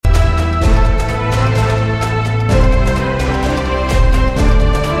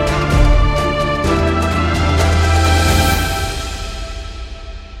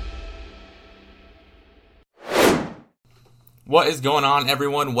What is going on,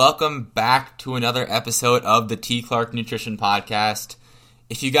 everyone? Welcome back to another episode of the T. Clark Nutrition Podcast.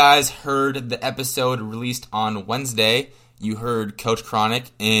 If you guys heard the episode released on Wednesday, you heard Coach Chronic,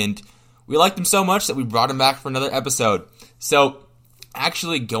 and we liked him so much that we brought him back for another episode. So,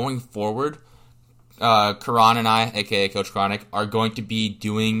 actually going forward, Karon and I, aka Coach Chronic, are going to be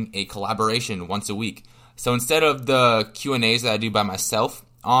doing a collaboration once a week. So instead of the Q&As that I do by myself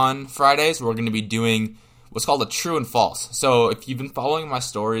on Fridays, we're going to be doing what's called a true and false. So if you've been following my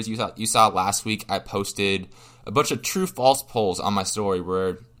stories, you saw last week I posted a bunch of true-false polls on my story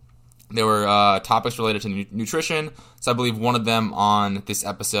where there were topics related to nutrition. So I believe one of them on this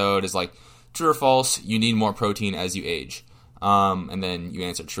episode is like, true or false, you need more protein as you age. And then you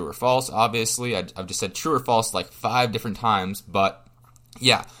answer true or false, obviously. I've just said true or false like 5 different times, but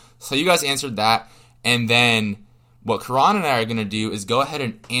yeah. So you guys answered that, and then what Karan and I are going to do is go ahead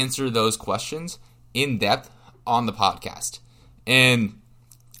and answer those questions in depth on the podcast. And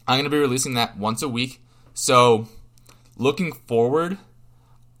I'm going to be releasing that once a week. So looking forward,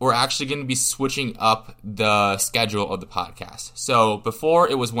 we're actually going to be switching up the schedule of the podcast. So before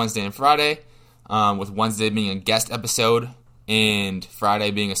it was Wednesday and Friday, with Wednesday being a guest episode and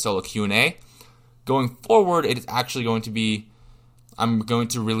Friday being a solo Q&A. Going forward, it is actually going to be, I'm going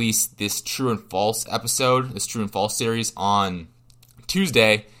to release this true and false episode, this true and false series on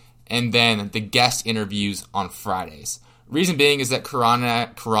Tuesday, and then the guest interviews on Fridays. Reason being is that Karan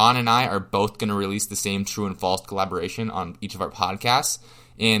and I are both going to release the same true and false collaboration on each of our podcasts.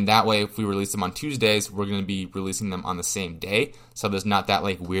 And that way, if we release them on Tuesdays, we're going to be releasing them on the same day. So there's not that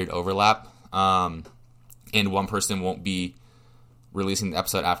like weird overlap. And one person won't be releasing the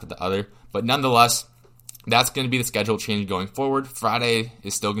episode after the other. But nonetheless, that's going to be the schedule change going forward. Friday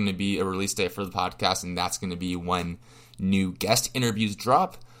is still going to be a release day for the podcast, and that's going to be when new guest interviews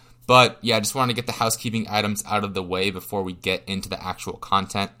drop. But yeah, I just wanted to get the housekeeping items out of the way before we get into the actual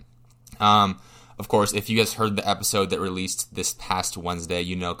content. Of course, if you guys heard the episode that released this past Wednesday,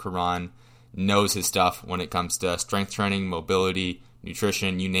 you know Karan knows his stuff when it comes to strength training, mobility,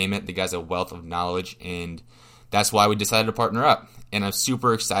 nutrition, you name it. The guy's a wealth of knowledge, and that's why we decided to partner up. And I'm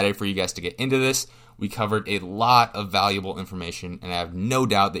super excited for you guys to get into this. We covered a lot of valuable information, and I have no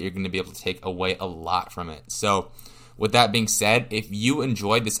doubt that you're going to be able to take away a lot from it. So with that being said, if you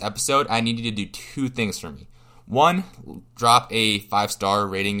enjoyed this episode, I need you to do 2 things for me. 1, drop a 5-star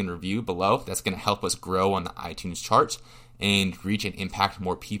rating and review below. That's going to help us grow on the iTunes charts and reach and impact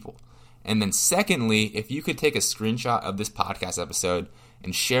more people. And then secondly, if you could take a screenshot of this podcast episode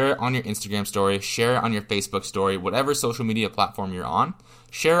and share it on your Instagram story, share it on your Facebook story, whatever social media platform you're on,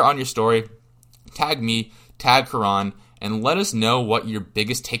 share it on your story, tag me, tag Karan, and let us know what your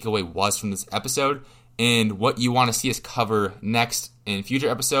biggest takeaway was from this episode and what you want to see us cover next in future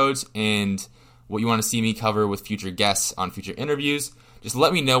episodes and what you want to see me cover with future guests on future interviews. Just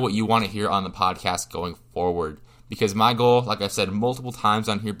let me know what you want to hear on the podcast going forward. Because my goal, like I've said multiple times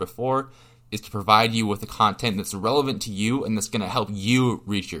on here before, is to provide you with the content that's relevant to you and that's going to help you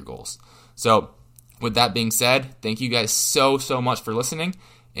reach your goals. So with that being said, thank you guys so much for listening,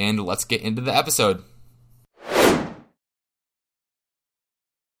 and let's get into the episode.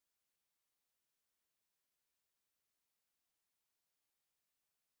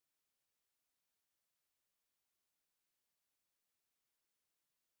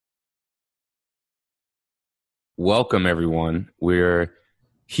 Welcome, everyone. We're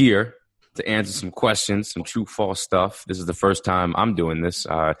here to answer some questions, some true-false stuff. This is the first time I'm doing this.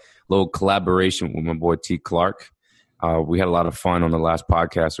 Little collaboration with my boy T. Clark. We had a lot of fun on the last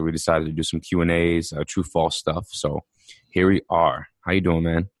podcast, so we decided to do some Q&As, true-false stuff. So here we are. How you doing,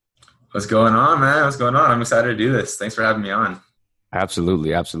 man? What's going on, man? What's going on? I'm excited to do this. Thanks for having me on.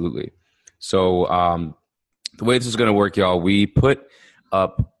 Absolutely. So the way this is going to work, y'all, we put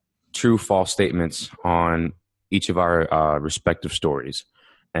up true-false statements on each of our respective stories.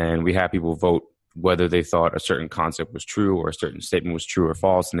 And we had people vote whether they thought a certain concept was true or a certain statement was true or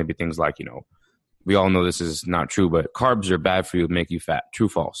false. And there'd be things like, we all know this is not true, but carbs are bad for you, make you fat. True,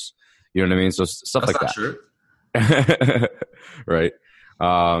 false. You know what I mean? So stuff That's like that. True. Right.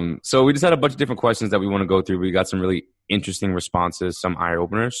 So we just had a bunch of different questions that we want to go through. We got some really interesting responses, some eye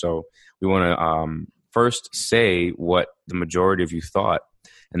openers. So we want to first say what the majority of you thought,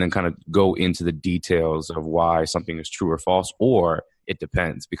 and then kind of go into the details of why something is true or false, or it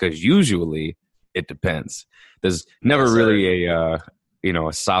depends, because usually it depends. There's never really a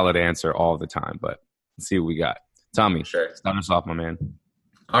solid answer all the time, but let's see what we got. Tommy, Sure. Start us off, my man.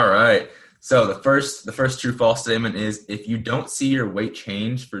 All right. So the first true false statement is, if you don't see your weight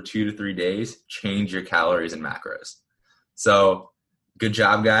change for 2 to 3 days, change your calories and macros. So Good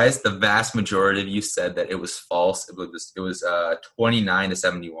job, guys. The vast majority of you said that it was false. It was 29 to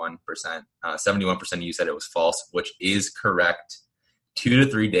 71%. 71% of you said it was false, which is correct. 2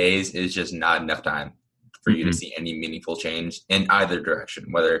 to 3 days is just not enough time for you to see any meaningful change in either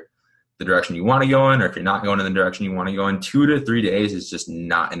direction, whether the direction you want to go in or if you're not going in the direction you want to go in. 2 to 3 days is just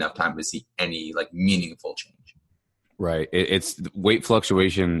not enough time to see any like meaningful change. Right. It's weight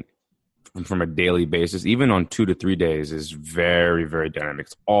fluctuation from a daily basis, even on 2 to 3 days, is very, very dynamic.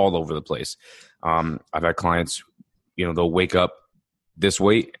 It's all over the place. I've had clients, they'll wake up this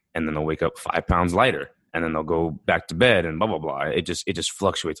weight and then they'll wake up 5 pounds lighter and then they'll go back to bed and blah, blah, blah. It just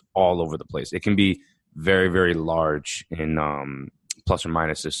fluctuates all over the place. It can be very, very large in plus or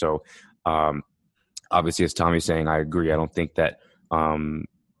minuses. So obviously, as Tommy's saying, I agree. I don't think that on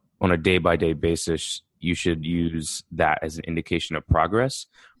a day-by-day basis, you should use that as an indication of progress.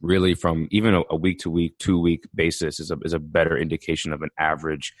 Really, from even a week-to-week, 2-week basis is a better indication of an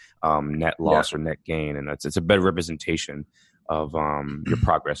average net loss or net gain, and it's a better representation of your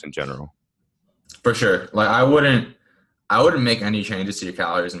progress in general. For sure. Like I wouldn't make any changes to your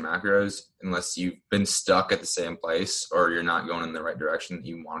calories and macros unless you've been stuck at the same place or you're not going in the right direction that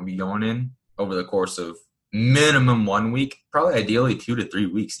you want to be going in over the course of minimum 1 week, probably ideally 2 to 3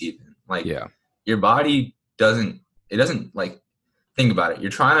 weeks even. Like your body doesn't like, think about it.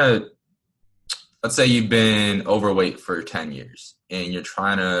 You're trying to, let's say you've been overweight for 10 years and you're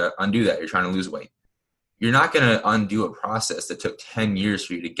trying to undo that. You're trying to lose weight. You're not going to undo a process that took 10 years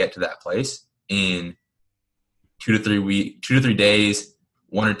for you to get to that place in 2 to 3 days,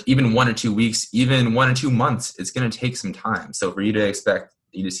 1 or 2 weeks, even 1 or 2 months. It's going to take some time. So for you to expect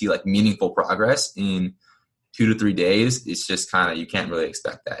you to see like meaningful progress in 2 to 3 days, it's just kind of, you can't really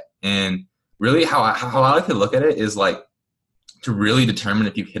expect that. And really how I like to look at it is like to really determine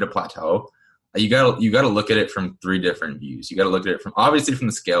if you've hit a plateau, you got to look at it from 3 different views. You got to look at it from obviously from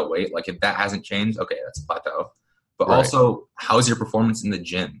the scale weight. Like if that hasn't changed, okay, that's a plateau. But also, how's your performance in the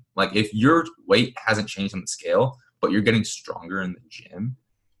gym? Like if your weight hasn't changed on the scale, but you're getting stronger in the gym,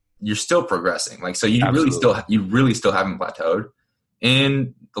 you're still progressing. Like so, you really still haven't plateaued.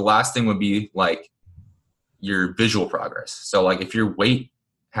 And the last thing would be like your visual progress. So like if your weight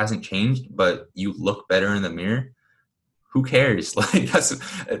hasn't changed, but you look better in the mirror, who cares? Like that's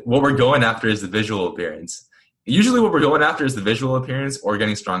what we're going after is the visual appearance. Usually what we're going after is the visual appearance or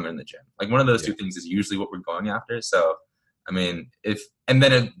getting stronger in the gym. Like one of those 2 things is usually what we're going after. So, I mean, if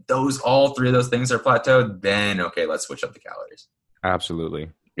all 3 of those things are plateaued, then okay, let's switch up the calories.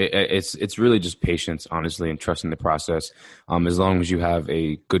 Absolutely. It's really just patience, honestly, and trusting the process. As long as you have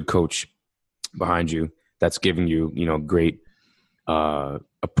a good coach behind you that's giving you, great,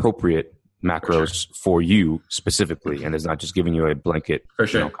 appropriate macros for you specifically, and is not just giving you a blanket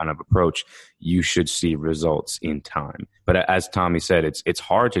kind of approach, you should see results in time. But as Tommy said, it's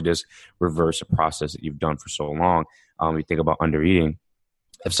hard to just reverse a process that you've done for so long. You think about undereating.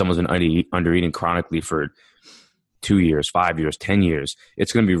 If someone's been undereating chronically for 2 years, 5 years, 10 years,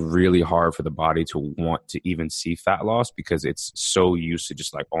 it's going to be really hard for the body to want to even see fat loss because it's so used to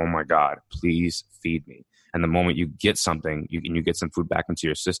just like, oh my God, please feed me. And the moment you get something, you get some food back into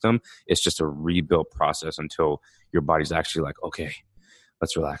your system, it's just a rebuild process until your body's actually like, okay,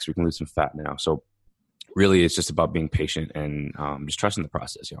 let's relax. We can lose some fat now. So really, it's just about being patient and just trusting the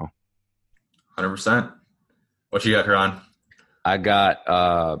process, y'all. 100%. What you got, Karon? I got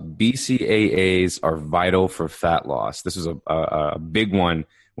BCAAs are vital for fat loss. This is a big one.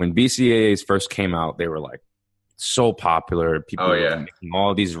 When BCAAs first came out, they were like so popular. People were making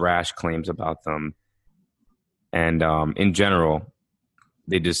all these rash claims about them. And in general,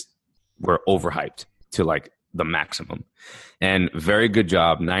 they just were overhyped to like the maximum. And very good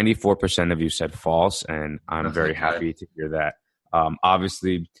job. 94% of you said false, and I'm very happy to hear that.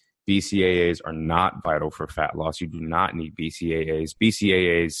 Obviously, BCAAs are not vital for fat loss. You do not need BCAAs.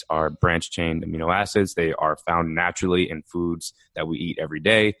 BCAAs are branched-chain amino acids. They are found naturally in foods that we eat every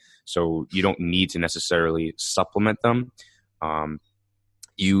day. So you don't need to necessarily supplement them.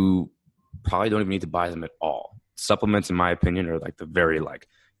 You probably don't even need to buy them at all. Supplements, in my opinion, are like the very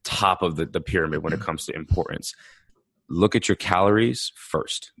top of the pyramid when it comes to importance. Look at your calories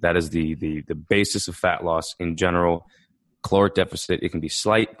first. That is the basis of fat loss in general. Caloric deficit, it can be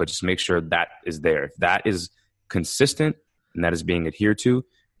slight, but just make sure that is there. If that is consistent and that is being adhered to,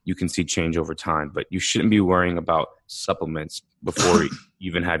 you can see change over time. But you shouldn't be worrying about supplements before you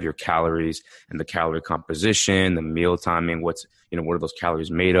even have your calories and the calorie composition, the meal timing, what are those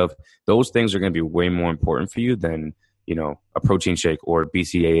calories made of. Those things are going to be way more important for you than, a protein shake or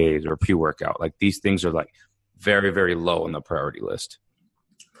BCAAs or pre-workout. Like these things are like very, very low on the priority list.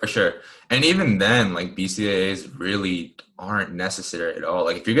 For sure. And even then, like BCAAs really aren't necessary at all.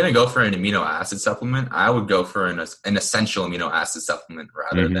 Like if you're going to go for an amino acid supplement, I would go for an essential amino acid supplement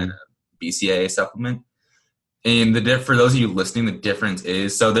rather than a BCAA supplement. And for those of you listening, the difference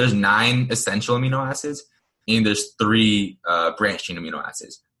is, so there's 9 essential amino acids and there's 3 branched chain amino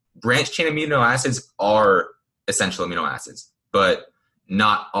acids. Branched chain amino acids are essential amino acids, but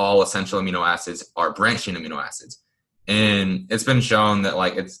not all essential amino acids are branched chain amino acids. And it's been shown that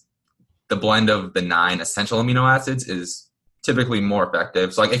like it's the blend of the 9 essential amino acids is typically more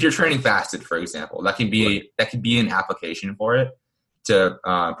effective. So like if you're training fasted, for example, that can be an application for it to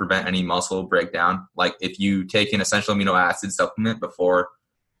prevent any muscle breakdown. Like if you take an essential amino acid supplement before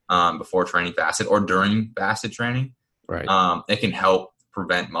training fasted or during fasted training, right? It can help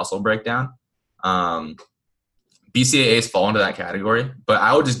prevent muscle breakdown. BCAAs fall into that category, but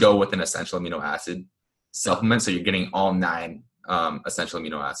I would just go with an essential amino acid supplement, so you're getting all 9 essential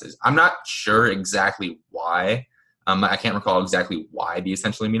amino acids. I'm not sure exactly why. I can't recall exactly why the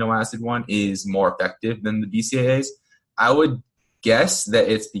essential amino acid one is more effective than the BCAAs. I would guess that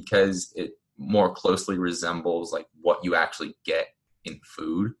it's because it more closely resembles like what you actually get in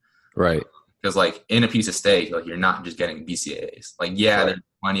food. Right. Because like in a piece of steak, like you're not just getting BCAAs. Like, yeah, there's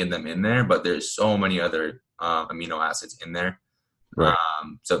plenty of them in there, but there's so many other amino acids in there. Right.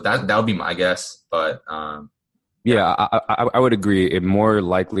 So that would be my guess, but yeah, I would agree. It more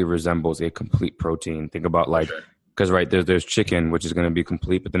likely resembles a complete protein. Think about like, because right there's chicken, which is going to be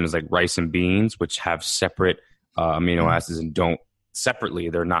complete, but then there's like rice and beans, which have separate amino acids and don't separately.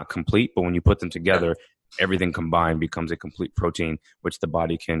 They're not complete, but when you put them together, everything combined becomes a complete protein, which the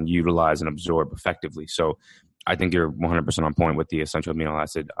body can utilize and absorb effectively. So I think you're 100% on point with the essential amino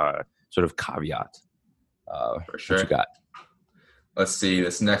acid sort of caveat. For sure. What you got? Let's see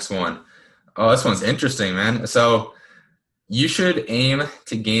this next one. Oh, this one's interesting, man. So you should aim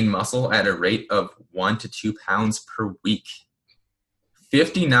to gain muscle at a rate of 1 to 2 pounds per week.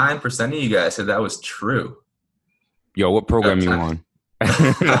 59% of you guys said that was true. Yo, what program you on?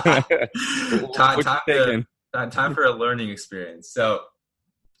 Time for a learning experience. So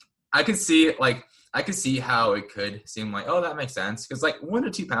I could see how it could seem like, oh, that makes sense. Because like 1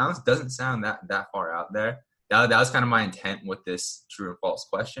 to 2 pounds doesn't sound that far out there. That was kind of my intent with this true or false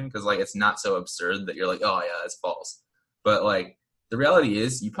question. Because like it's not so absurd that you're like, oh yeah, that's false. But like the reality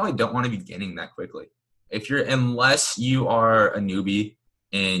is you probably don't want to be gaining that quickly. Unless you are a newbie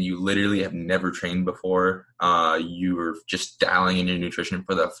and you literally have never trained before, you were just dialing in your nutrition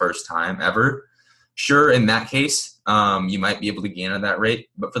for the first time ever. Sure, in that case, you might be able to gain at that rate.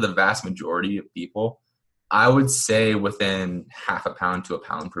 But for the vast majority of people, I would say within half a pound to a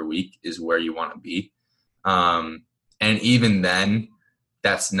pound per week is where you want to be. And even then,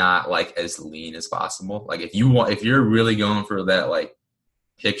 that's not like as lean as possible. Like if you're really going for that like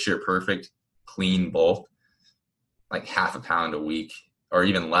picture perfect clean bulk, like half a pound a week or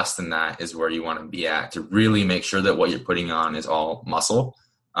even less than that is where you want to be at to really make sure that what you're putting on is all muscle,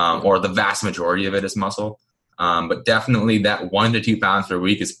 or the vast majority of it is muscle. But definitely that 1 to 2 pounds per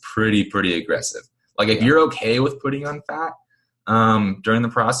week is pretty aggressive. Like if you're okay with putting on fat during the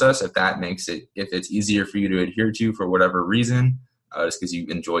process, if it's easier for you to adhere to for whatever reason, just because you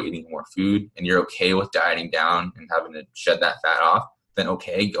enjoy eating more food and you're okay with dieting down and having to shed that fat off, then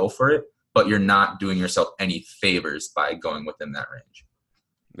okay, go for it. But you're not doing yourself any favors by going within that range.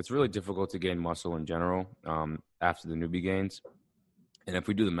 It's really difficult to gain muscle in general after the newbie gains. And if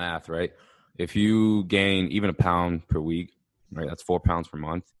we do the math, right, if you gain even a pound per week, right, that's 4 pounds per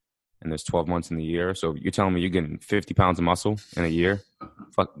month. And there's 12 months in the year. So you're telling me you're getting 50 pounds of muscle in a year?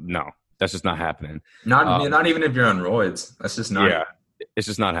 Fuck, no, that's just not happening. Not even if you're on roids. That's just not. Yeah, it's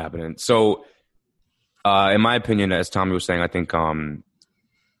just not happening. So in my opinion, as Tommy was saying, I think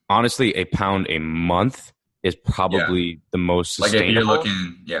honestly, a pound a month is probably the most sustainable. Like if you're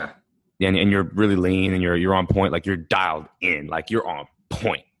looking, and you're really lean and you're on point, like you're dialed in, like you're on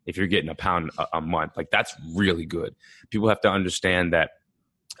point. If you're getting a pound a month, like that's really good. People have to understand that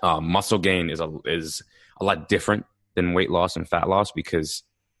muscle gain is a lot different than weight loss and fat loss because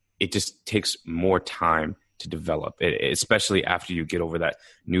it just takes more time to develop it, especially after you get over that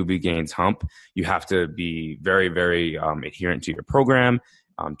newbie gains hump. You have to be very, very adherent to your program,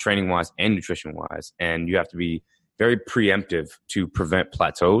 training wise and nutrition wise. And you have to be very preemptive to prevent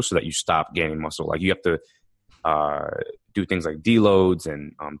plateaus so that you stop gaining muscle. Like you have to do things like deloads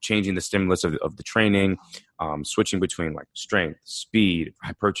and changing the stimulus of the training, switching between like strength, speed,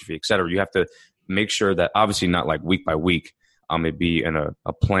 hypertrophy, et cetera. You have to make sure that obviously not like week by week, it be in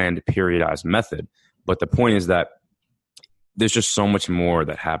a planned periodized method. But the point is that there's just so much more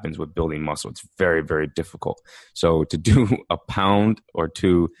that happens with building muscle. It's very, very difficult. So to do a pound or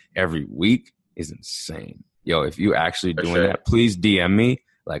two every week is insane. Yo, if you actually doing that, please DM me.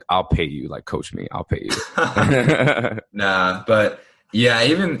 Like, I'll pay you. Like, coach me. I'll pay you. Nah, but yeah,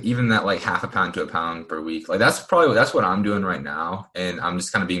 even that like half a pound to a pound per week, like that's what I'm doing right now. And I'm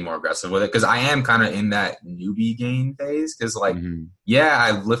just kind of being more aggressive with it because I am kind of in that newbie gain phase. Because like, yeah,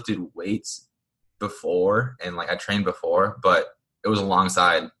 I've lifted weights before and like I trained before, but it was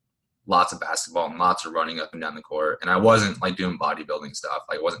alongside lots of basketball and lots of running up and down the court. And I wasn't like doing bodybuilding stuff.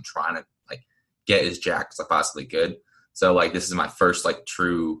 Like I wasn't trying to like get as jacked as I possibly could. So like this is my first like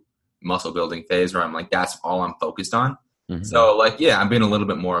true muscle building phase where I'm like, that's all I'm focused on. So like, yeah, I'm being a little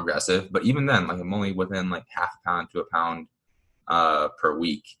bit more aggressive, but even then, like I'm only within like half a pound to a pound per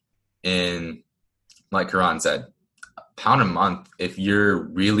week. And like Karon said, a pound a month, if you're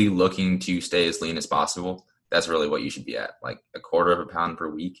really looking to stay as lean as possible, that's really what you should be at, like a quarter of a pound per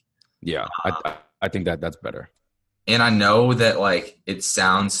week. Yeah, I think that's better. And I know that like it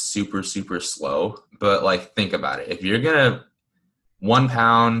sounds super, super slow, but like think about it. If you're going to 1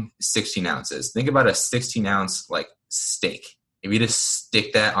 pound, 16 ounces, think about a 16 ounce like steak. If you just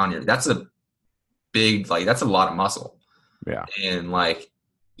stick that on that's a big, like that's a lot of muscle. Yeah. And like,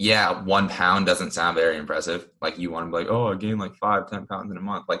 yeah, 1 pound doesn't sound very impressive. Like you want to be like, oh, I gained like 5-10 pounds in a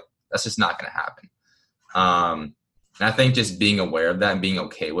month. Like that's just not going to happen. And I think just being aware of that and being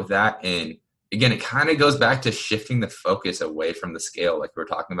okay with that. And again, it kind of goes back to shifting the focus away from the scale like we were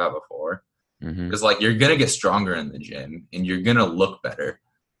talking about before. Because like you're going to get stronger in the gym and you're going to look better.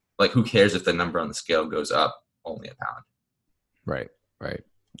 Like who cares if the number on the scale goes up only a pound? Right.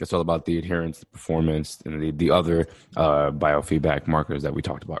 It's all about the adherence, the performance, and the other biofeedback markers that we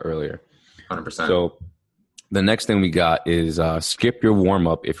talked about earlier. 100%. So the next thing we got is skip your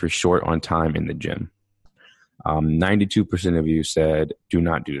warm-up if you're short on time in the gym. 92% of you said do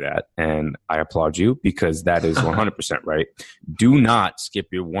not do that. And I applaud you because that is 100% right. Do not skip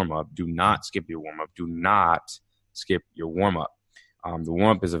your warm-up. Do not skip your warm-up. Do not skip your warm-up. The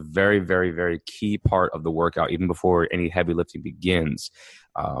warm-up is a very, very, very key part of the workout, even before any heavy lifting begins.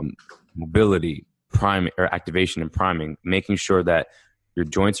 Mobility, priming or activation and priming, making sure that your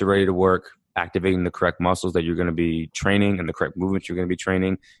joints are ready to work, activating the correct muscles that you're going to be training and the correct movements you're going to be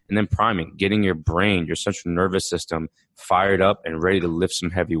training, and then priming, getting your brain, your central nervous system fired up and ready to lift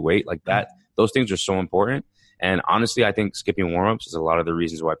some heavy weight like that. Those things are so important. And honestly, I think skipping warm-ups is a lot of the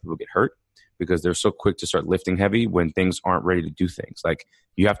reasons why people get hurt, because they're so quick to start lifting heavy when things aren't ready to do things. Like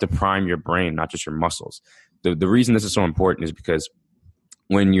you have to prime your brain, not just your muscles. The reason this is so important is because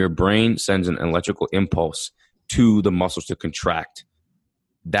when your brain sends an electrical impulse to the muscles to contract,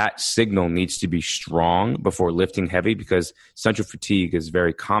 that signal needs to be strong before lifting heavy, because central fatigue is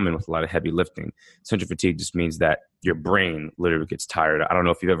very common with a lot of heavy lifting. Central fatigue just means that your brain literally gets tired. I don't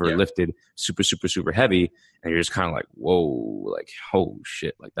know if you've ever lifted super, super, super heavy and you're just kind of like, whoa, like, oh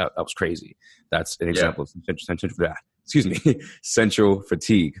shit, like that was crazy. That's an example of central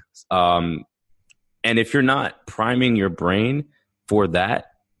fatigue. And if you're not priming your brain for that,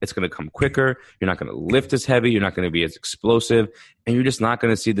 it's going to come quicker. You're not going to lift as heavy. You're not going to be as explosive. And you're just not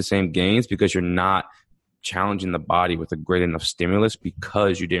going to see the same gains because you're not challenging the body with a great enough stimulus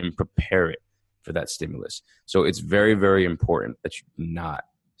because you didn't prepare it for that stimulus. So it's very, very important that you do not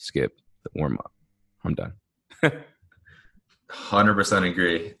skip the warm-up. I'm done. 100%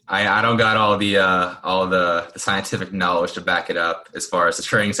 agree. I don't got all the scientific knowledge to back it up as far as the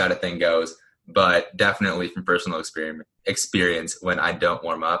training side of thing goes. But definitely from personal experience, when I don't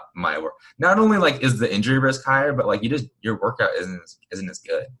warm up, my work not only like is the injury risk higher, but like your workout isn't as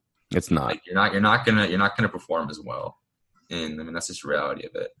good. It's not. Like you're not gonna perform as well. And I mean that's just the reality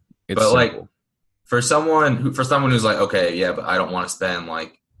of it. It's but simple. like for someone who's like, okay, yeah, but I don't want to spend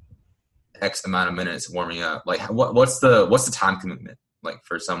like X amount of minutes warming up. Like what's the time commitment like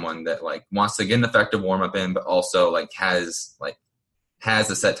for someone that like wants to get an effective warm up in, but also like has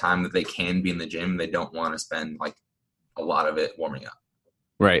a set time that they can be in the gym. They don't want to spend like a lot of it warming up.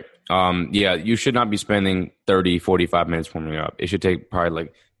 Right. Yeah, you should not be spending 30, 45 minutes warming up. It should take probably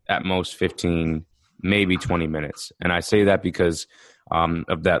like at most 15, maybe 20 minutes. And I say that because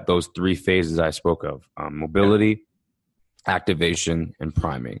of those three phases I spoke of: mobility, activation, and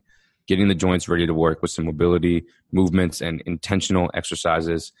priming. Getting the joints ready to work with some mobility movements and intentional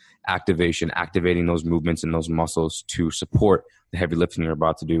exercises, activating those movements and those muscles to support the heavy lifting you're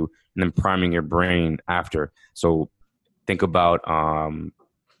about to do, and then priming your brain after. So think about,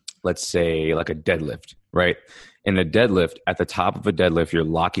 let's say like a deadlift, right? In a deadlift, at the top of a deadlift, you're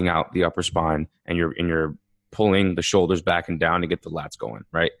locking out the upper spine and you're pulling the shoulders back and down to get the lats going,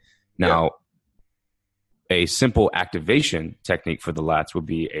 right? Now, a simple activation technique for the lats would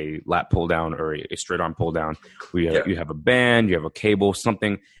be a lat pull down or a straight arm pull down. You have a band, you have a cable,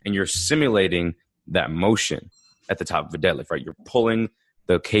 something, and you're simulating that motion at the top of a deadlift, right? You're pulling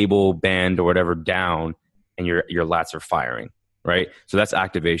the cable, band, or whatever down, and your lats are firing, right? So that's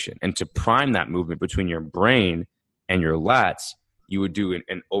activation. And to prime that movement between your brain and your lats, you would do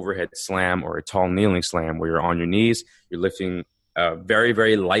an overhead slam or a tall kneeling slam where you're on your knees, you're lifting a very,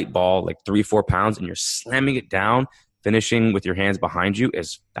 very light ball, like 3-4 pounds, and you're slamming it down, finishing with your hands behind you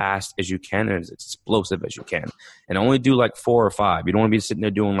as fast as you can and as explosive as you can. And only do like 4 or 5. You don't want to be sitting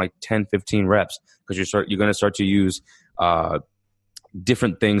there doing like 10, 15 reps because you're going to start to use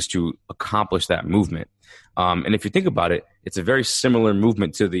different things to accomplish that movement. And if you think about it, it's a very similar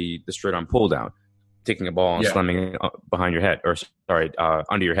movement to the straight arm pull down, taking a ball and slamming it behind your head,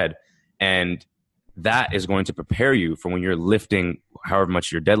 under your head. And that is going to prepare you for when you're lifting however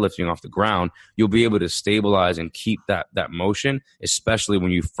much you're deadlifting off the ground. You'll be able to stabilize and keep that motion, especially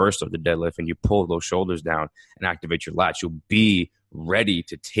when you first start the deadlift and you pull those shoulders down and activate your lats. You'll be ready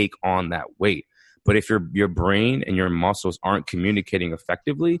to take on that weight. But if your brain and your muscles aren't communicating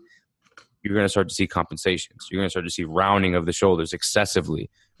effectively, you're going to start to see compensations. You're going to start to see rounding of the shoulders excessively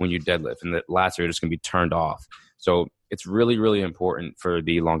when you deadlift, and the lats are just going to be turned off. So it's really, really important for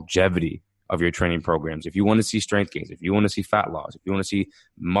the longevity of your training programs. If you want to see strength gains, if you want to see fat loss, if you want to see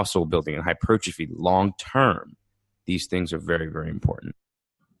muscle building and hypertrophy long term, these things are very, very important.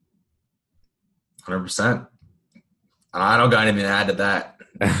 100%. I don't got anything to add to that.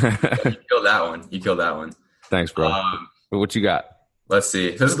 You killed that one. Thanks, bro. What you got? Let's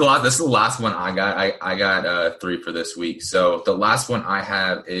see. This is the last one I got. I got 3 for this week. So the last one I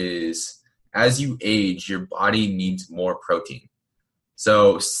have is, as you age, your body needs more protein.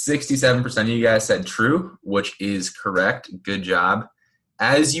 So 67% of you guys said true, which is correct. Good job.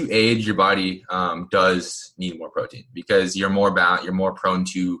 As you age, your body does need more protein because you're more prone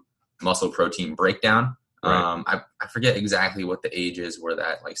to muscle protein breakdown. Right. I forget exactly what the age is where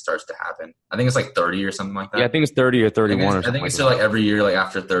that like starts to happen. I think it's like 30 or something like that. Yeah, I think it's 30 or 31 or something. I think it's still like every year, like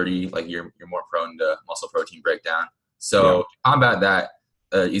after 30, like you're more prone to muscle protein breakdown. So to combat that,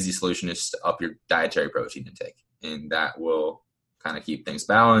 easy solution is to up your dietary protein intake, and that will kind of keep things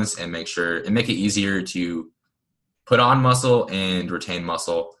balanced and make it easier to put on muscle and retain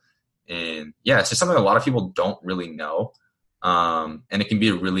muscle. And yeah, it's just something a lot of people don't really know. And it can be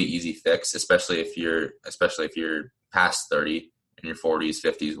a really easy fix, especially if you're past 30 in your 40s,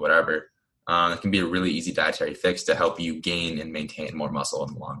 50s, whatever. It can be a really easy dietary fix to help you gain and maintain more muscle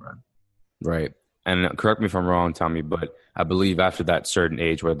in the long run. Right. And correct me if I'm wrong, Tommy, but I believe after that certain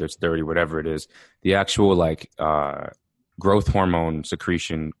age, whether it's 30, whatever it is, the actual growth hormone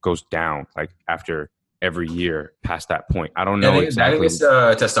secretion goes down like after every year past that point. I don't know exactly. I think it's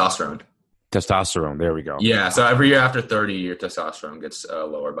testosterone. Testosterone. There we go. Yeah. So every year after 30, your testosterone gets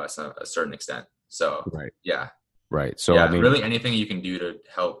lower by a certain extent. So right. Yeah. Right. So yeah, I mean, really anything you can do to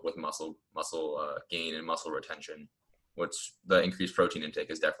help with muscle gain and muscle retention, which the increased protein intake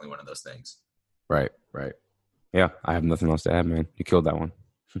is definitely one of those things. Right. Right. Yeah. I have nothing else to add, man. You killed that one.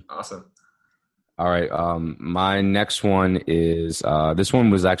 Awesome. All right. My next one is this one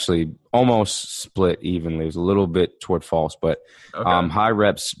was actually almost split evenly. It was a little bit toward false, but high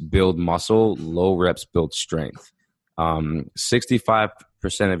reps build muscle, low reps build strength. 65%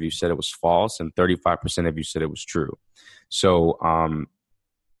 of you said it was false, and 35% of you said it was true. So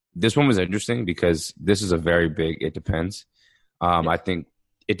this one was interesting because this is a very big it depends. I think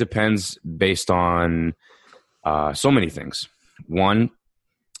it depends based on so many things. One,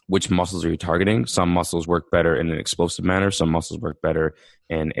 which muscles are you targeting? Some muscles work better in an explosive manner. Some muscles work better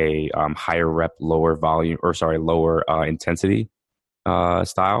in a higher rep, lower intensity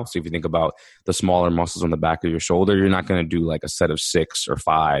style. So if you think about the smaller muscles on the back of your shoulder, you're not going to do like a set of 6 or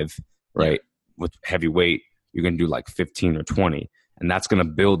 5, right? With heavy weight, you're going to do like 15 or 20. And that's going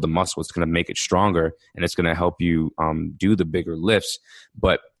to build the muscle. It's going to make it stronger, and it's going to help you do the bigger lifts.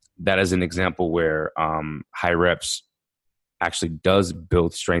 But that is an example where high reps actually does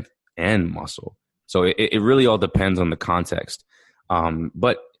build strength and muscle. So it really all depends on the context.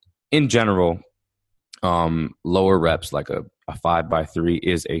 But in general, lower reps, like a 5x3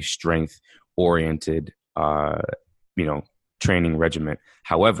 is a strength oriented, training regimen.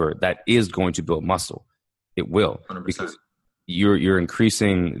 However, that is going to build muscle. It will, 100%. Because you're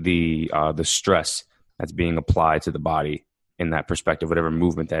increasing the stress that's being applied to the body in that perspective, whatever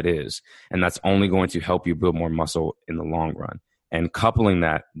movement that is. And that's only going to help you build more muscle in the long run. And coupling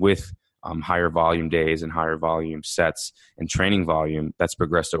that with higher volume days and higher volume sets and training volume that's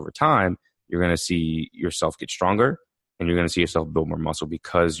progressed over time, you're going to see yourself get stronger, and you're going to see yourself build more muscle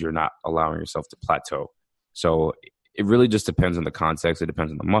because you're not allowing yourself to plateau So it really just depends on the context. It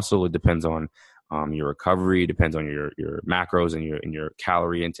depends on the muscle. It depends on your recovery. It depends on your macros and your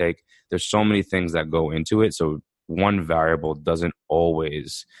calorie intake. There's so many things that go into it. So one variable doesn't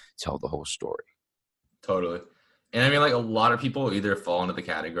always tell the whole story. Totally. And I mean, like, a lot of people either fall into the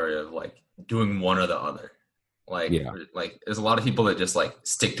category of like doing one or the other. Like, there's a lot of people that just like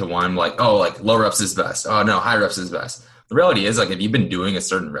stick to one, like, oh, like low reps is best. Oh no, high reps is best. The reality is, like, if you've been doing a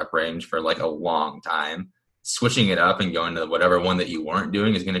certain rep range for like a long time, switching it up and going to whatever one that you weren't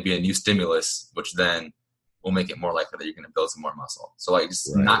doing is going to be a new stimulus, which then will make it more likely that you're going to build some more muscle. So like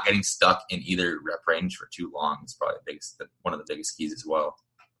just not getting stuck in either rep range for too long is probably one of the biggest keys as well.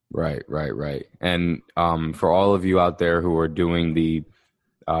 Right. And for all of you out there who are doing the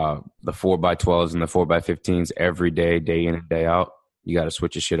 4x12s and the 4x15s every day, day in and day out, you got to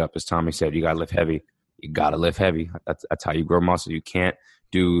switch your shit up. As Tommy said, you got to lift heavy. That's how you grow muscle. You can't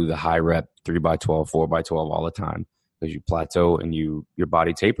do the high rep 3x12, 4x12 all the time, because you plateau and your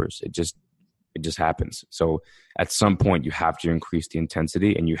body tapers. It just happens. So at some point you have to increase the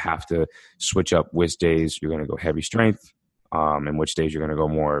intensity, and you have to switch up which days you're going to go heavy strength, and which days you're going to go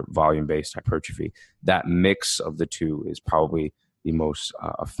more volume-based hypertrophy. That mix of the two is probably the most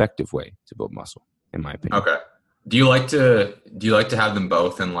effective way to build muscle, in my opinion. Okay. Do you like to have them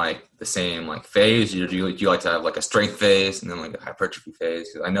both in like the same like phase, or do you like to have like a strength phase and then like a hypertrophy phase?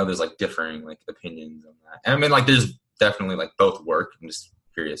 Because I know there's like differing like opinions on that. And I mean, like, there's definitely like both work. I'm just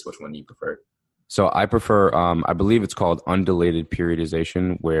curious which one you prefer. So I prefer, I believe it's called undulated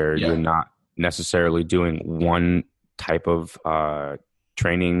periodization, where you're not necessarily doing one type of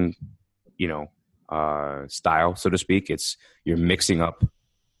training, style, so to speak. You're mixing up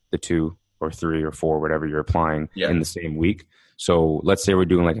the 2 or 3 or 4, whatever you're applying in the same week. So let's say we're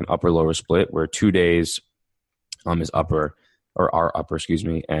doing like an upper lower split, where 2 days is upper, or are upper,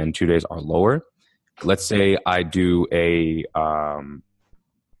 and 2 days are lower. Let's say I do a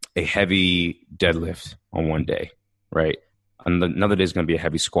heavy deadlift on one day, right? And another day is going to be a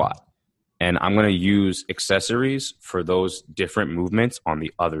heavy squat. And I'm going to use accessories for those different movements on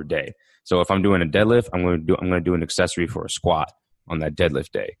the other day. So if I'm doing a deadlift, I'm going to do an accessory for a squat on that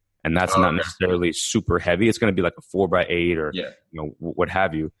deadlift day. And that's not necessarily super heavy. It's going to be like a 4x8 or what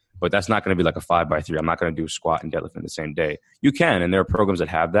have you. But that's not going to be like a 5x3. I'm not going to do squat and deadlift in the same day. You can, and there are programs that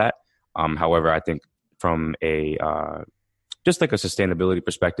have that. However, I think from a just like a sustainability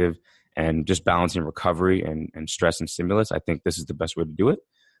perspective and just balancing recovery and stress and stimulus, I think this is the best way to do it.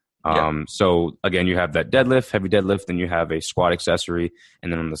 So again, you have that deadlift, heavy deadlift, then you have a squat accessory.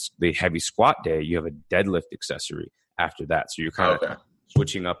 And then on the heavy squat day, you have a deadlift accessory after that. So you're kind of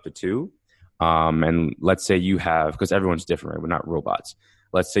switching up the two. And let's say you have, because everyone's different, right? We're not robots.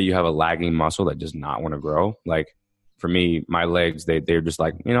 Let's say you have a lagging muscle that does not want to grow. Like for me, my legs, they're just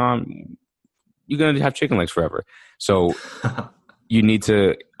like, you're going to have chicken legs forever. So you need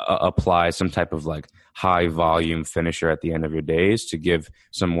to apply some type of like high volume finisher at the end of your days to give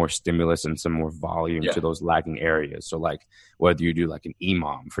some more stimulus and some more volume to those lagging areas. So like whether you do like an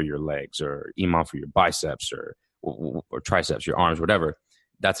EMOM for your legs or EMOM for your biceps or triceps, your arms, whatever,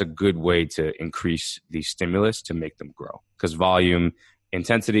 that's a good way to increase the stimulus to make them grow. Because volume,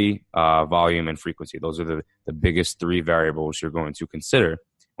 intensity, volume, and frequency, those are the biggest 3 variables you're going to consider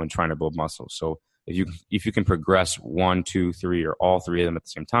when trying to build muscle. So if you can progress 1, 2, 3, or all 3 of them at the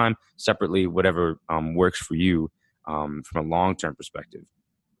same time, separately, whatever works for you from a long-term perspective,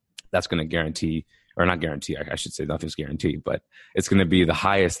 that's going to guarantee, or not guarantee, I should say nothing's guaranteed, but it's going to be the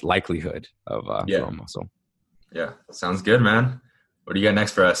highest likelihood of growing muscle. Yeah, sounds good, man. What do you got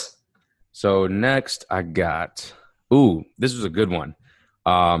next for us? So next I got, this was a good one.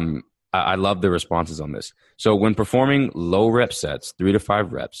 I love the responses on this. So when performing low rep sets, 3 to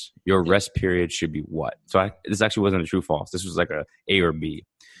 5 reps, your rest period should be what? So this actually wasn't a true false. This was like A or B.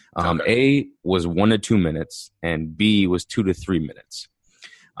 A was 1 to 2 minutes and B was 2 to 3 minutes.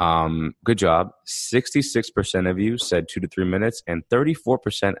 Good job. 66% of you said 2 to 3 minutes and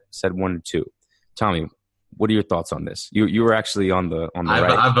 34% said 1 to 2. Tommy, what are your thoughts on this? You were actually on the right.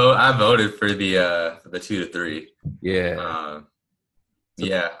 I voted for the 2 to 3. Yeah.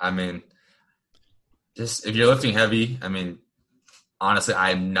 Yeah, I mean, just if you're lifting heavy, I mean, honestly,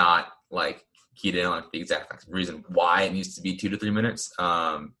 I'm not like keyed in on the exact reason why it needs to be 2 to 3 minutes.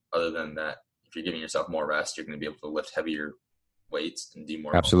 Other than that, if you're giving yourself more rest, you're going to be able to lift heavier weights and do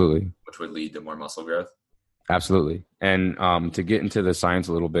more. Absolutely. Muscle, which would lead to more muscle growth. Absolutely. And to get into the science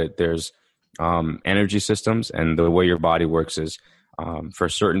a little bit, there's energy systems, and the way your body works is for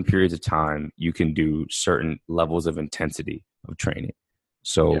certain periods of time, you can do certain levels of intensity of training.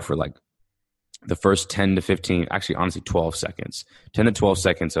 So for like the first 10 to 15, actually, honestly, 12 seconds, 10 to 12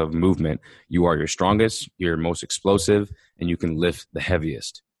 seconds of movement, you are your strongest, you're most explosive, and you can lift the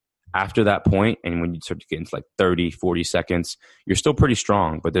heaviest. After that point, and when you start to get into like 30, 40 seconds, you're still pretty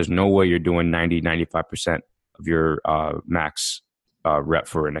strong, but there's no way you're doing 90, 95% of your max rep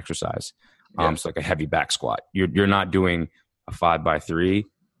for an exercise. So like a heavy back squat. You're not doing a 5x3.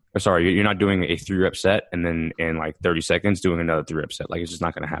 Or sorry, you're not doing a 3-rep set and then in like 30 seconds doing another 3-rep set. Like, it's just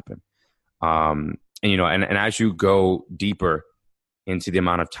not going to happen. And as you go deeper into the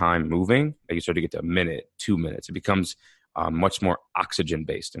amount of time moving, like you start to get to a minute, 2 minutes, it becomes much more oxygen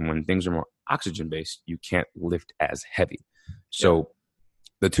based. And when things are more oxygen based, you can't lift as heavy. So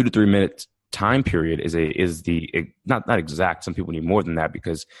the 2 to 3 minute time period is not exact. Some people need more than that,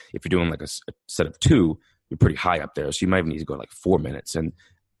 because if you're doing like a set of 2, you're pretty high up there. So you might even need to go like 4 minutes. And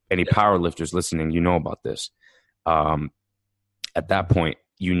any power lifters listening, you know about this. At that point,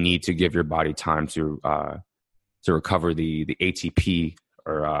 you need to give your body time to recover the ATP,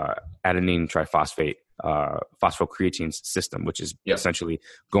 or adenine triphosphate phosphocreatine system, which is essentially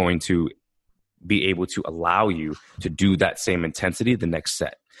going to be able to allow you to do that same intensity the next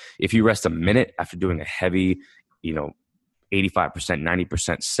set. If you rest a minute after doing a heavy, 85%,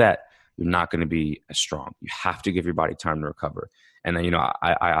 90% set, you're not going to be as strong. You have to give your body time to recover. And then,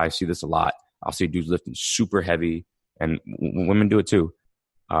 I see this a lot. I'll see dudes lifting super heavy, and women do it too.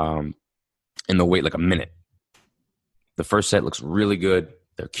 And they'll wait like a minute. The first set looks really good.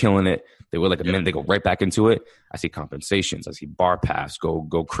 They're killing it. They wait like a minute. They go right back into it. I see compensations. I see bar paths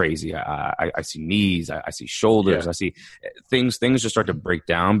go crazy. I see knees. I see shoulders. I see things just start to break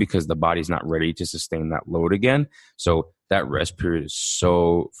down because the body's not ready to sustain that load again. So that rest period is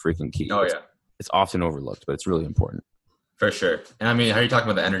so freaking key. It's often overlooked, but it's really important. For sure. And I mean, how are you talking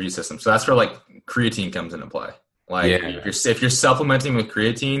about the energy system? So that's where like creatine comes into play. Like if you're supplementing with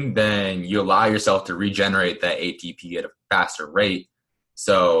creatine, then you allow yourself to regenerate that ATP at a faster rate.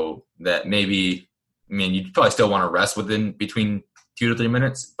 So that maybe, you'd probably still want to rest between 2 to 3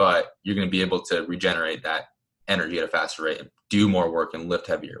 minutes, but you're going to be able to regenerate that energy at a faster rate and do more work and lift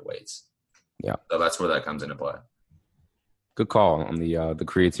heavier weights. Yeah. So that's where that comes into play. Good call on the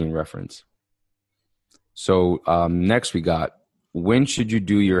creatine reference. So next we got, when should you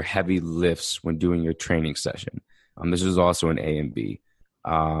do your heavy lifts when doing your training session? This is also an A and B.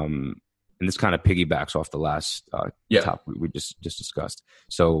 And this kind of piggybacks off the last topic we just discussed.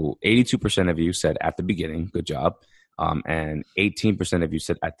 So 82% of you said at the beginning, good job. And 18% of you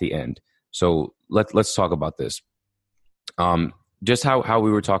said at the end. So let's talk about this. Just how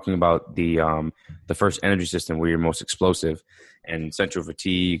we were talking about the first energy system where you're most explosive and central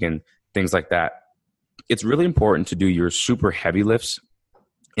fatigue and things like that. It's really important to do your super heavy lifts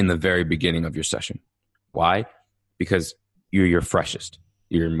in the very beginning of your session. Why? Because you're your freshest.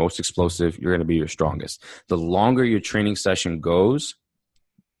 You're most explosive. You're going to be your strongest. The longer your training session goes,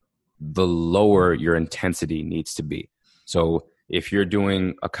 the lower your intensity needs to be. So if you're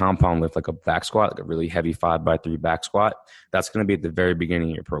doing a compound lift, like a back squat, like a really heavy 5x3 back squat, that's going to be at the very beginning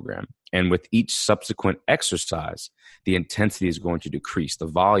of your program. And with each subsequent exercise, the intensity is going to decrease. The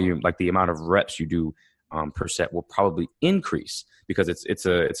volume, like the amount of reps you do per set, will probably increase because it's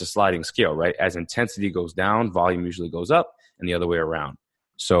a sliding scale, right? As intensity goes down, volume usually goes up, and the other way around.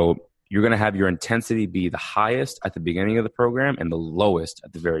 So you're going to have your intensity be the highest at the beginning of the program and the lowest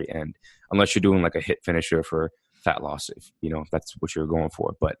at the very end, unless you're doing like a hit finisher for fat loss, if that's what you're going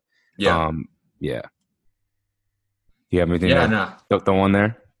for. But Do you have anything? The one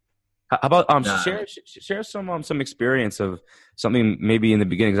there. How about share some experience of something maybe in the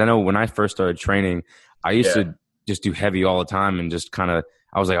beginning? Because I know when I first started training, I used to just do heavy all the time and just kind of,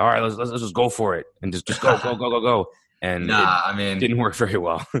 I was like, all right, let's just go for it and just go. And it didn't work very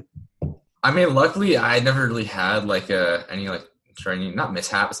well. Luckily I never really had like any like training, not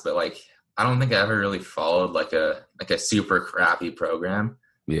mishaps, but like, I don't think I ever really followed like a super crappy program.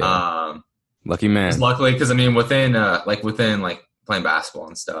 Yeah. Lucky man. Luckily, because within playing basketball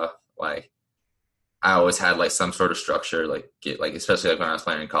and stuff, like I always had like some sort of structure, especially like when I was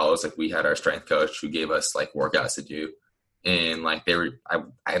playing in college, like we had our strength coach who gave us like workouts to do. And like they were,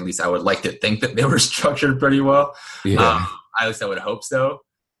 at least I would like to think that they were structured pretty well. Yeah. At least I would hope so.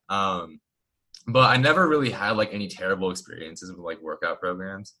 But I never really had like any terrible experiences with like workout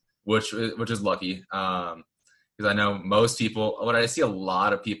programs, which is lucky. Because I know most people, what I see a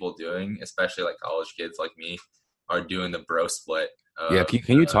lot of people doing, especially like college kids like me, are doing the bro split.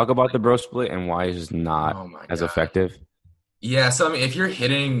 Can you talk about the bro split and why it's just not as effective? Yeah. So if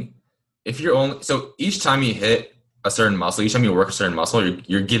each time you hit a certain muscle, each time you work a certain muscle,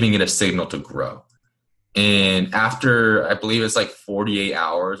 you're giving it a signal to grow. And after, I believe it's like 48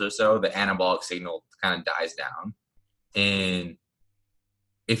 hours or so, the anabolic signal kind of dies down. And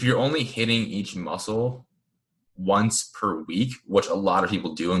if you're only hitting each muscle once per week, which a lot of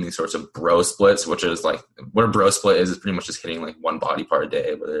people do in these sorts of bro splits, which is like what a bro split is pretty much just hitting like one body part a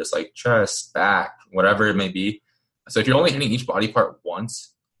day, whether it's like chest, back, whatever it may be. So if you're only hitting each body part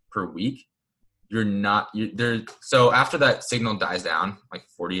once per week, you're not there. So after that signal dies down, like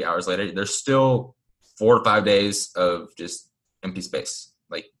 40 hours later, there's still 4 to 5 days of just empty space.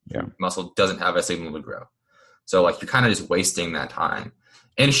 Like muscle doesn't have a signal to grow. So like you're kind of just wasting that time.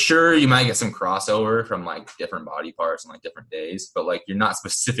 And sure, you might get some crossover from like different body parts on like different days, but like you're not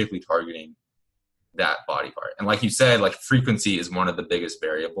specifically targeting that body part. And like you said, like frequency is one of the biggest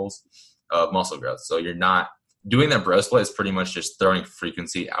variables of muscle growth. So you're not doing that bro split is pretty much just throwing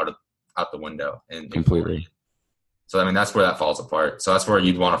frequency out the window and completely. So I mean that's where that falls apart. So that's where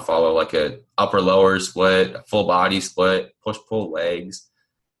you'd want to follow like a upper lower split, a full body split, push pull legs,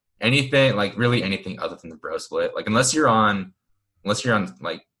 anything like really anything other than the bro split. Like unless you're on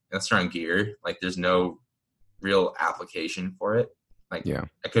gear, like there's no real application for it. Like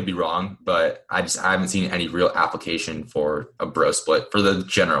I could be wrong, but I haven't seen any real application for a bro split for the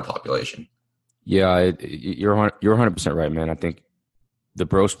general population. Yeah, you're 100% right, man. I think the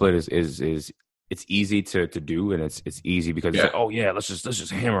bro split is it's easy to do, and it's easy because it's like, oh yeah, let's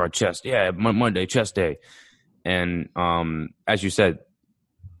just hammer our chest. Yeah, Monday chest day. And as you said,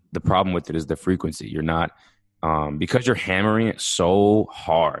 the problem with it is the frequency. You're not because you're hammering it so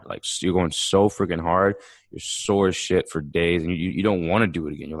hard, like you're going so freaking hard, you're sore as shit for days, and you don't want to do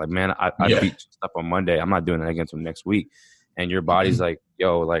it again. You're like, man, I beat stuff on Monday. I'm not doing that again until next week. And your body's like,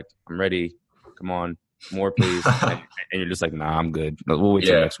 yo, like I'm ready. Come on, more please. and you're just like, nah, I'm good. We'll wait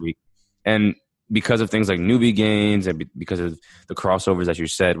till next week. And because of things like newbie gains and because of the crossovers that you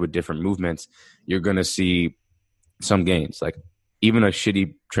said with different movements, you're going to see some gains. Like even a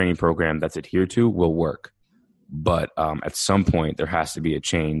shitty training program that's adhered to will work. But at some point, there has to be a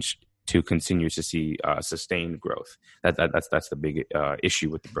change to continue to see sustained growth. That's the big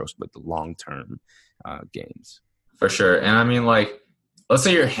issue with the bro split, the long-term gains. For sure. And I mean, like, let's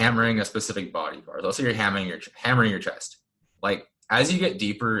say you're hammering a specific body part. Let's say you're hammering your chest. Like, as you get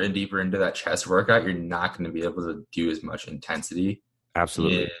deeper and deeper into that chest workout, you're not going to be able to do as much intensity.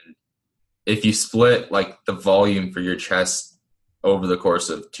 Absolutely. And if you split, like, the volume for your chest over the course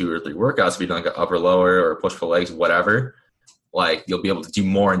of 2 or 3 workouts, if you're doing like an upper lower or push pull legs, whatever, like you'll be able to do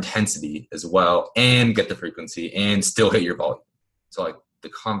more intensity as well and get the frequency and still hit your volume. So like the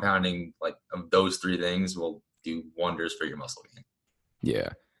compounding like of those 3 things will do wonders for your muscle gain. Yeah.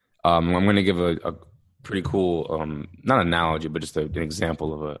 I'm going to give a pretty cool, not analogy, but just an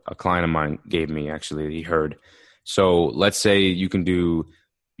example of a client of mine gave me actually, he heard. So let's say you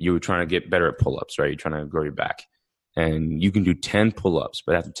were trying to get better at pull-ups, right? You're trying to grow your back. And you can do 10 pull-ups,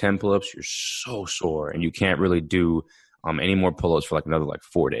 but after 10 pull-ups, you're so sore and you can't really do any more pull-ups for like another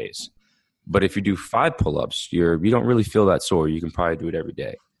 4 days. But if you do 5 pull-ups, you don't really feel that sore. You can probably do it every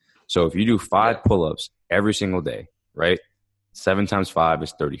day. So if you do 5 pull-ups every single day, right? 7 times 5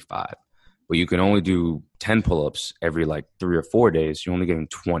 is 35. But you can only do 10 pull-ups every 3 or 4 days. You're only getting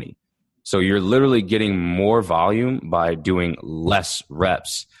 20. So you're literally getting more volume by doing less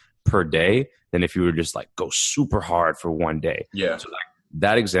reps per day than if you were just go super hard for one day. Yeah. So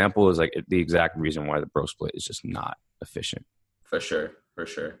that example is the exact reason why the bro split is just not efficient. For sure.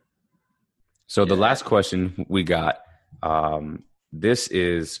 So the last question we got, this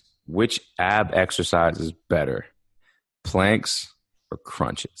is, which ab exercise is better, planks or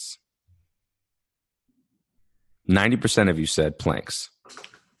crunches? 90% of you said planks.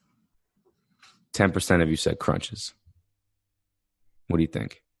 10% of you said crunches. What do you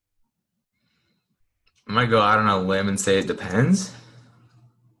think? I might go out on a limb and say it depends.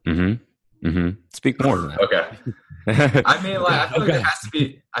 Speak more than that. Okay. I mean, I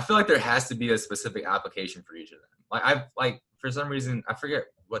feel like there has to be a specific application for each of them. For some reason, I forget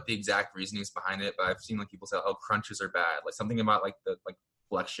what the exact reasoning is behind it, but I've seen people say, "Oh, crunches are bad." Like something about the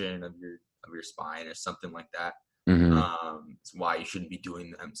flexion of your spine or something like that. It's why you shouldn't be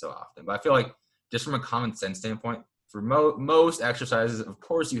doing them so often. But I feel like just from a common sense standpoint, for most exercises, of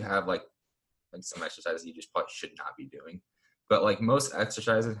course, you have some exercises you just probably should not be doing, but most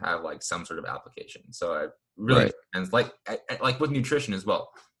exercises have some sort of application. So it really depends. Like with nutrition as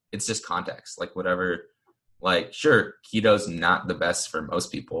well, it's just context. Whatever. Sure, keto's not the best for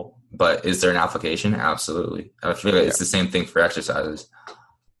most people, but is there an application? Absolutely. I feel like it's the same thing for exercises.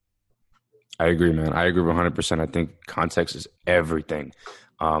 I agree, man. I agree 100%. I think context is everything.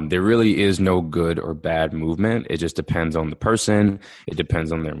 There really is no good or bad movement. It just depends on the person. It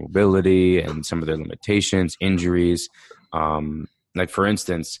depends on their mobility and some of their limitations, injuries. Like for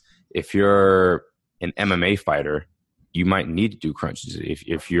instance, if you're an MMA fighter, you might need to do crunches.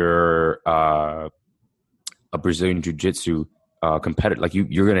 If you're a Brazilian jiu-jitsu competitor, like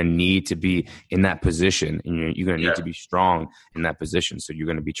you're going to need to be in that position, and you're going to need to be strong in that position. So you're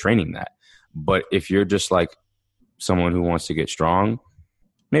going to be training that. But if you're just like someone who wants to get strong,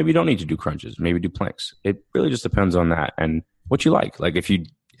 maybe you don't need to do crunches. Maybe do planks. It really just depends on that and what you like. Like if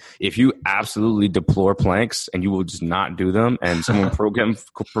you absolutely deplore planks and you will just not do them, and someone programs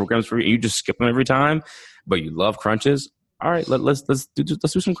for you, you just skip them every time, but you love crunches. All right, let's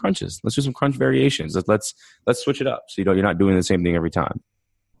do some crunches. Let's do some crunch variations. Let's switch it up so you're not doing the same thing every time.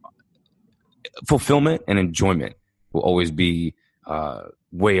 Fulfillment and enjoyment will always be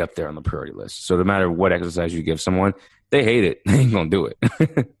way up there on the priority list. So no matter what exercise you give someone, they hate it, they ain't gonna do it.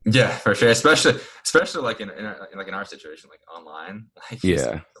 Yeah, for sure. Especially like in our situation, like online. Like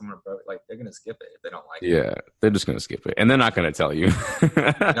someone like they're gonna skip it if they don't like it. Yeah, they're just gonna skip it, and they're not gonna tell you. No,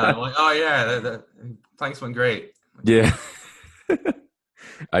 I'm like, oh yeah, the planks went great. Yeah,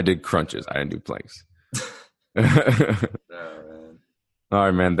 I did crunches. I didn't do planks. Oh, man. All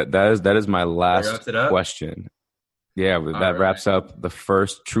right, man. That is my last question. Yeah, that wraps up the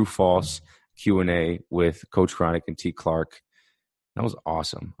first true false Q&A with Coach Chronic and T. Clark. That was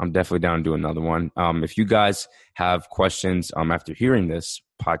awesome. I'm definitely down to do another one. If you guys have questions after hearing this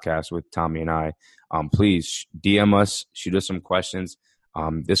podcast with Tommy and I, please DM us, shoot us some questions.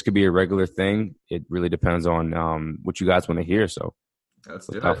 This could be a regular thing. It really depends on what you guys want to hear. So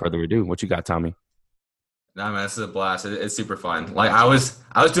without further ado, what you got, Tommy? No, man, this is a blast. It's super fun. Like I was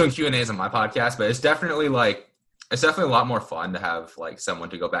doing Q&As on my podcast, but it's definitely a lot more fun to have like someone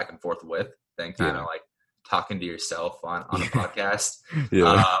to go back and forth with than kind of like talking to yourself on a podcast.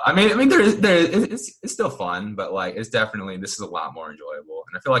 Yeah. I mean, it's still fun, but like this is a lot more enjoyable,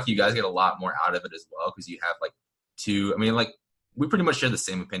 and I feel like you guys get a lot more out of it as well because you have like we pretty much share the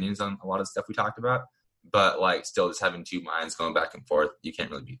same opinions on a lot of stuff we talked about, but like still just having two minds going back and forth, you can't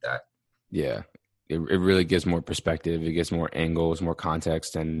really beat that. Yeah. It really gives more perspective. It gets more angles, more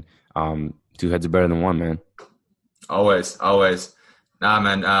context, and two heads are better than one, man. Always. Nah,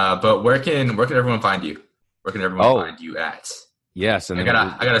 man. But where can everyone find you? Where can everyone find you at? Yes, and I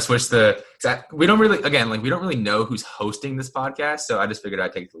gotta switch we don't really know who's hosting this podcast, so I just figured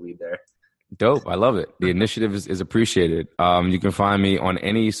I'd take the lead there. Dope. I love it. The initiative is appreciated. You can find me on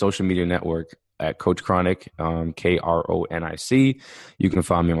any social media network at Coach Chronic, Kronic. You can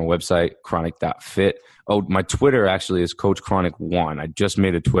find me on my website, chronic.fit. Oh, my Twitter actually is Coach Chronic 1. I just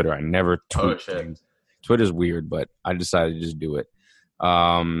made a Twitter. I never tweet things. Twitter's weird, but I decided to just do it.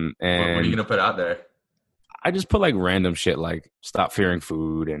 And what are you going to put out there? I just put like random shit like stop fearing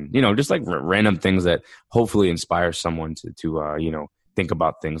food and, just like random things that hopefully inspire someone to think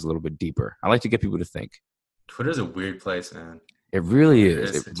about things a little bit deeper. I like to get people to think. Twitter's a weird place, man. It really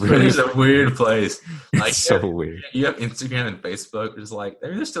is. It really is a weird place. Like, it's so weird. You have Instagram and Facebook. There's like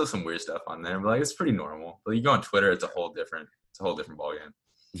there's still some weird stuff on there, but like it's pretty normal. But you go on Twitter, it's a whole different ballgame.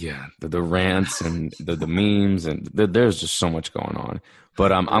 Yeah, the rants and the memes and there's just so much going on.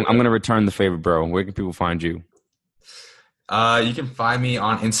 But I'm gonna return the favor, bro. Where can people find you? You can find me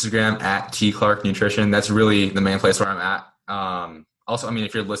on Instagram at T Clark Nutrition. That's really the main place where I'm at. Also, I mean,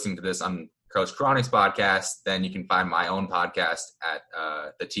 if you're listening to this on Coach Chronic's podcast, then you can find my own podcast at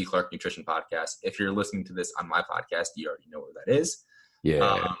the T Clark Nutrition Podcast. If you're listening to this on my podcast, you already know where that is.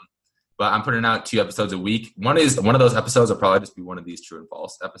 Yeah. But I'm putting out 2 episodes a week. One of those episodes will probably just be one of these true and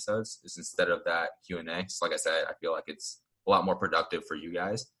false episodes, just instead of that Q&A. So like I said, I feel like it's a lot more productive for you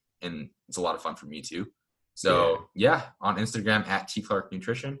guys, and it's a lot of fun for me too. So yeah on Instagram at T Clark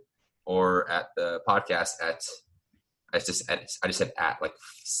Nutrition, or at the podcast at I just said at like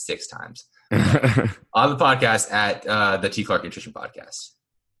 6 times. On the podcast at the T Clark Nutrition Podcast.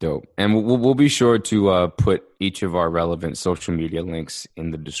 Dope. And we'll be sure to put each of our relevant social media links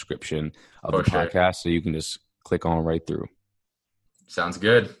in the description of the podcast, so you can just click on right through. Sounds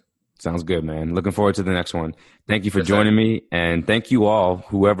good. Sounds good, man. Looking forward to the next one. Thank you for joining me, and thank you all,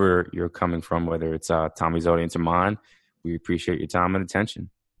 whoever you're coming from, whether it's Tommy's audience or mine. We appreciate your time and attention.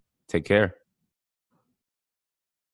 Take care.